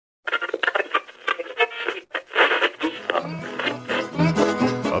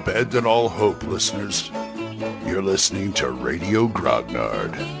Abandon all hope, listeners. You're listening to Radio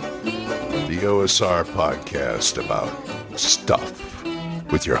Grognard, the OSR podcast about stuff,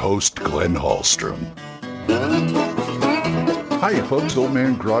 with your host, Glenn Hallstrom. Hiya, folks. Old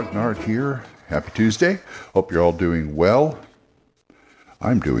Man Grognard here. Happy Tuesday. Hope you're all doing well.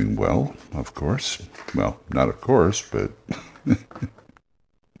 I'm doing well, of course. Well, not of course, but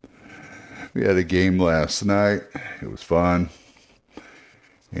we had a game last night. It was fun.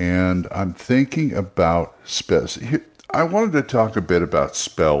 And I'm thinking about spells. I wanted to talk a bit about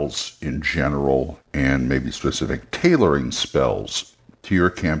spells in general and maybe specific tailoring spells to your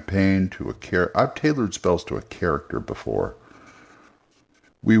campaign, to a character. I've tailored spells to a character before.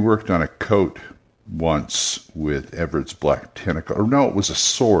 We worked on a coat once with Everett's Black Tentacle. Or no, it was a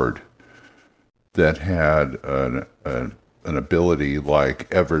sword that had an ability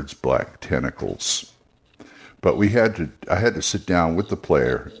like Everett's Black Tentacles. But I had to sit down with the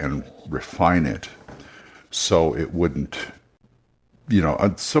player and refine it so it wouldn't,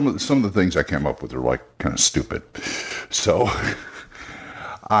 some of the things I came up with are like kind of stupid. So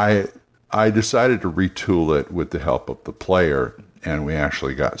I decided to retool it with the help of the player, and we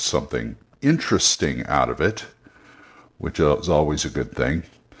actually got something interesting out of it, which is always a good thing.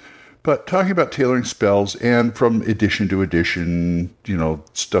 But talking about tailoring spells and from edition to edition,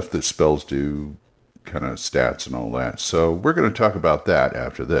 stuff that spells do, kind of stats and all that. So we're going to talk about that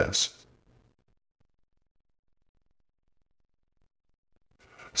after this.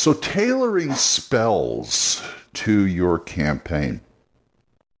 So tailoring spells to your campaign.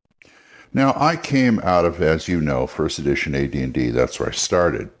 Now, I came out of, as you know, first edition AD&D. That's where I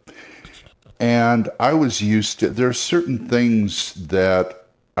started. And I was used to, there are certain things that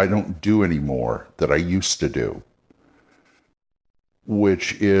I don't do anymore that I used to do,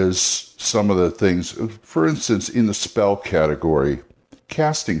 which is some of the things, for instance, in the spell category,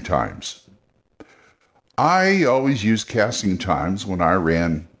 casting times. I always used casting times when I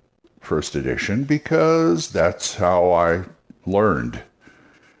ran first edition because that's how I learned.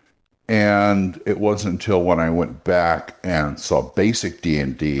 And it wasn't until when I went back and saw basic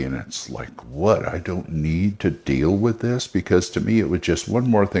D&D, and it's like, what? I don't need to deal with this? Because to me, it was just one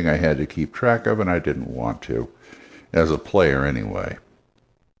more thing I had to keep track of, and I didn't want to, as a player anyway.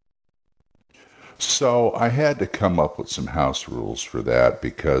 So I had to come up with some house rules for that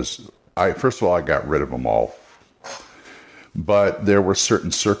because first of all, I got rid of them all. But there were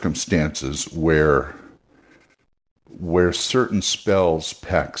certain circumstances where certain spells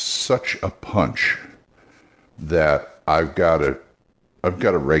pack such a punch that I've got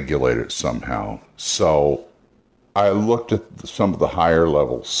to regulate it somehow. So I looked at some of the higher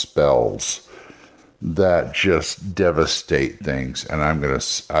level spells that just devastate things, and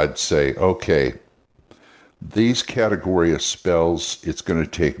I'd say, okay, these category of spells, it's going to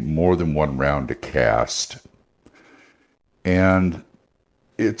take more than one round to cast. And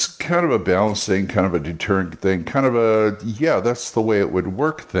it's kind of a balancing, kind of a deterrent thing, kind of a, yeah, that's the way it would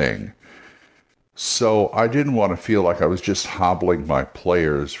work thing. So I didn't want to feel like I was just hobbling my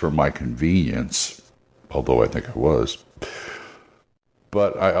players for my convenience, although I think I was.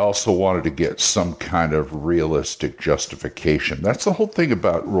 But I also wanted to get some kind of realistic justification. That's the whole thing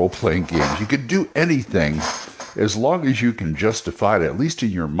about role-playing games. You can do anything as long as you can justify it, at least in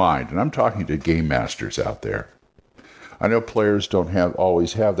your mind. And I'm talking to game masters out there. I know players don't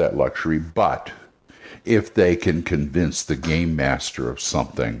always have that luxury, but if they can convince the game master of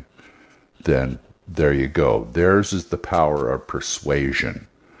something, then there you go. Theirs is the power of persuasion.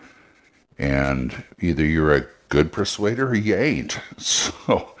 And either you're a good persuader or you ain't.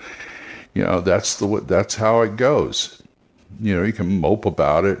 So, that's how it goes. You can mope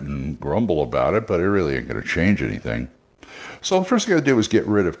about it and grumble about it, but it really ain't going to change anything. So the first thing I did was get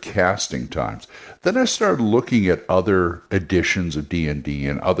rid of casting times. Then I started looking at other editions of D&D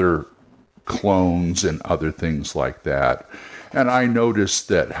and other clones and other things like that. And I noticed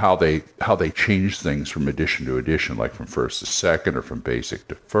that how they change things from edition to edition, like from first to second or from basic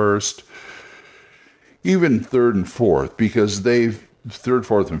to first, even third and fourth, because third,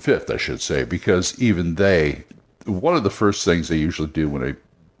 fourth, and fifth, I should say, because even one of the first things they usually do when they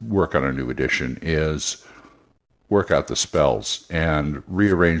work on a new edition is work out the spells and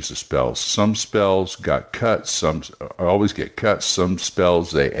rearrange the spells. Some spells got cut, some always get cut, some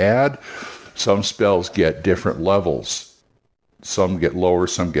spells they add, some spells get different levels. Some get lower,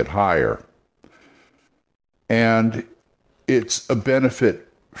 some get higher. And it's a benefit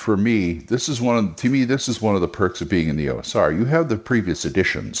for me. This is one of the perks of being in the OSR. You have the previous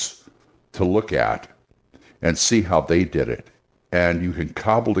editions to look at and see how they did it. And you can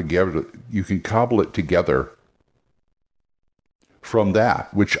cobble it together from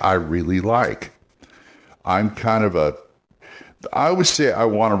that, which I really like. I always say I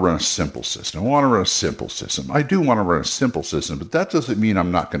want to run a simple system. I want to run a simple system. I do want to run a simple system, but that doesn't mean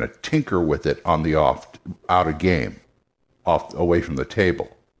I'm not going to tinker with it on the out of game, away from the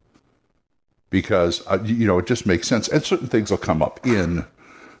table. Because, it just makes sense. And certain things will come up in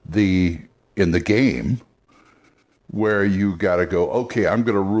the game where you got to go, okay, I'm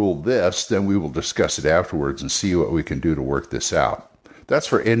going to rule this, then we will discuss it afterwards and see what we can do to work this out. That's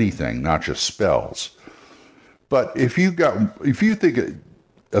for anything, not just spells. But if you think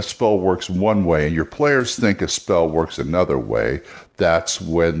a spell works one way and your players think a spell works another way, that's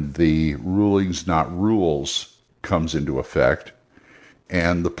when the rulings not rules comes into effect,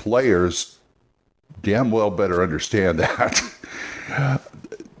 and the players damn well better understand that.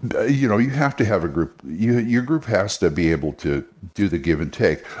 You have to have a group. Your group has to be able to do the give and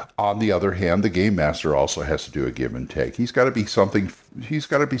take. On the other hand, the game master also has to do a give and take. He's got to be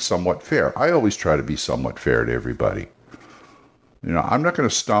somewhat fair. I always try to be somewhat fair to everybody. I'm not going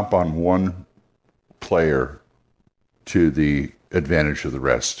to stomp on one player to the advantage of the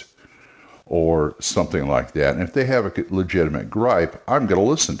rest or something like that. And if they have a legitimate gripe, I'm going to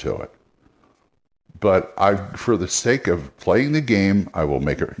listen to it. But for the sake of playing the game, I will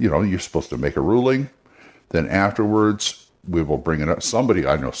make you're supposed to make a ruling. Then afterwards, we will bring it up.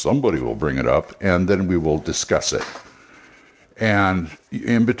 I know somebody will bring it up, and then we will discuss it. And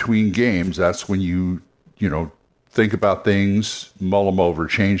in between games, that's when you think about things, mull them over,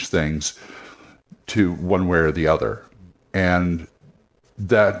 change things to one way or the other. And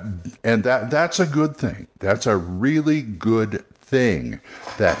that's a good thing. That's a really good thing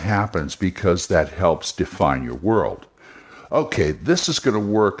that happens because that helps define your world. Okay, this is going to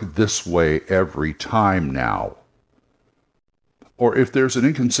work this way every time now. Or if there's an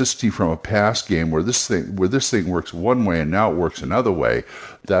inconsistency from a past game where this thing works one way and now it works another way,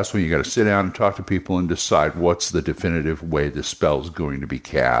 that's when you got to sit down and talk to people and decide what's the definitive way the spell is going to be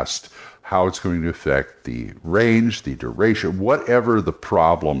cast, how it's going to affect the range, the duration, whatever the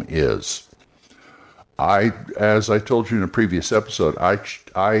problem is. As I told you in a previous episode,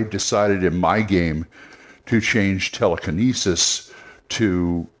 I decided in my game to change telekinesis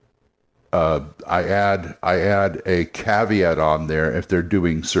to I add a caveat on there. If they're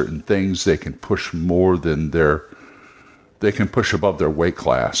doing certain things, they can push more than they can push above their weight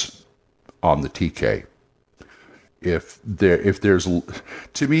class on the TK.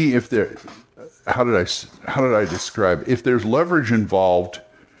 How did I describe? If there's leverage involved,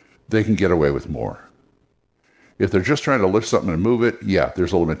 they can get away with more. If they're just trying to lift something and move it, yeah,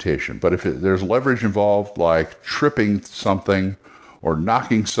 there's a limitation. But if there's leverage involved, like tripping something or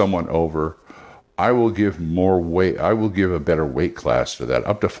knocking someone over, I will give more weight. I will give a better weight class to that,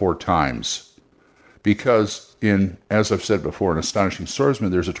 up to 4 times. Because as I've said before, in Astonishing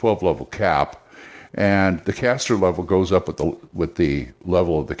Swordsman, there's a 12-level cap, and the caster level goes up with the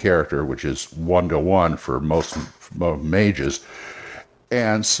level of the character, which is 1-to-1 for most mages.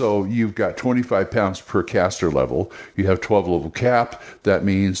 And so you've got 25 pounds per caster level. You have 12-level cap. That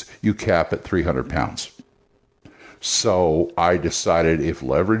means you cap at 300 pounds. So I decided if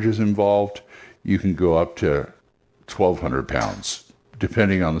leverage is involved, you can go up to 1,200 pounds,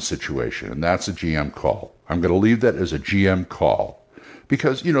 depending on the situation. And that's a GM call. I'm going to leave that as a GM call.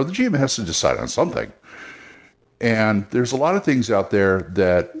 Because, the GM has to decide on something. And there's a lot of things out there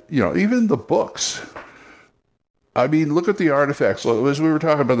that, even the books. I mean, look at the artifacts. As we were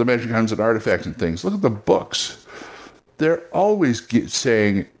talking about the magic items and artifacts and things, look at the books. They're always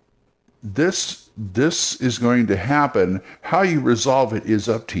saying, this is going to happen. How you resolve it is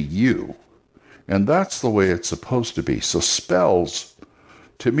up to you. And that's the way it's supposed to be. So spells,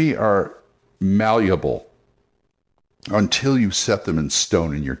 to me, are malleable until you set them in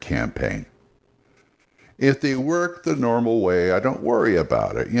stone in your campaign. If they work the normal way, I don't worry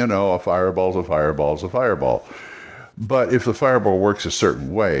about it. A fireball's a fireball's a fireball. But if the fireball works a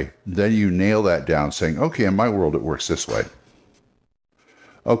certain way, then you nail that down saying, okay, in my world it works this way.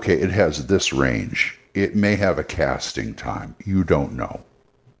 Okay, it has this range. It may have a casting time. You don't know.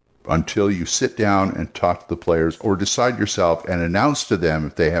 Until you sit down and talk to the players or decide yourself and announce to them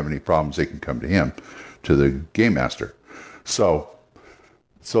if they have any problems, they can come to him, to the game master. So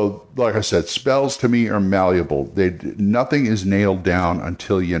like I said, spells to me are malleable. Nothing is nailed down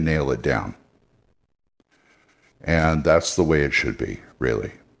until you nail it down. And that's the way it should be,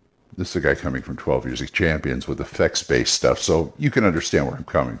 really. This is a guy coming from 12 Years of Champions with effects-based stuff, so you can understand where I'm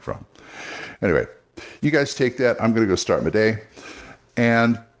coming from. Anyway, you guys take that. I'm going to go start my day.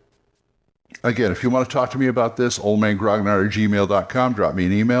 And again, if you want to talk to me about this, oldmangrognard@gmail.com, drop me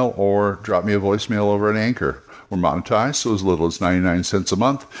an email or drop me a voicemail over at Anchor. We're monetized, so as little as 99 cents a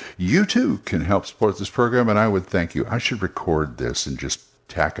month. You too can help support this program, and I would thank you. I should record this and just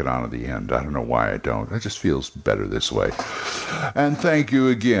tack it on at the end. I don't know why I don't. It just feels better this way. And thank you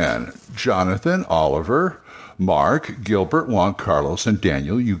again, Jonathan, Oliver, Mark, Gilbert, Juan Carlos, and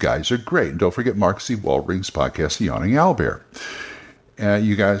Daniel. You guys are great. And don't forget Mark C. Waldring's podcast, The Yawning Owlbear.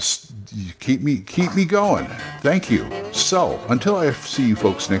 You guys keep me going. Thank you. So, until I see you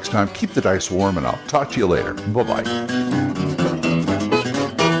folks next time, keep the dice warm, and I'll talk to you later. Bye-bye.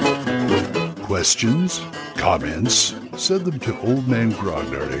 Questions? Comments? Send them to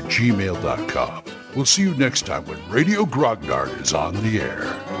oldmangrognard@gmail.com. We'll see you next time when Radio Grognard is on the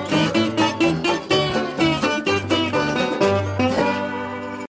air.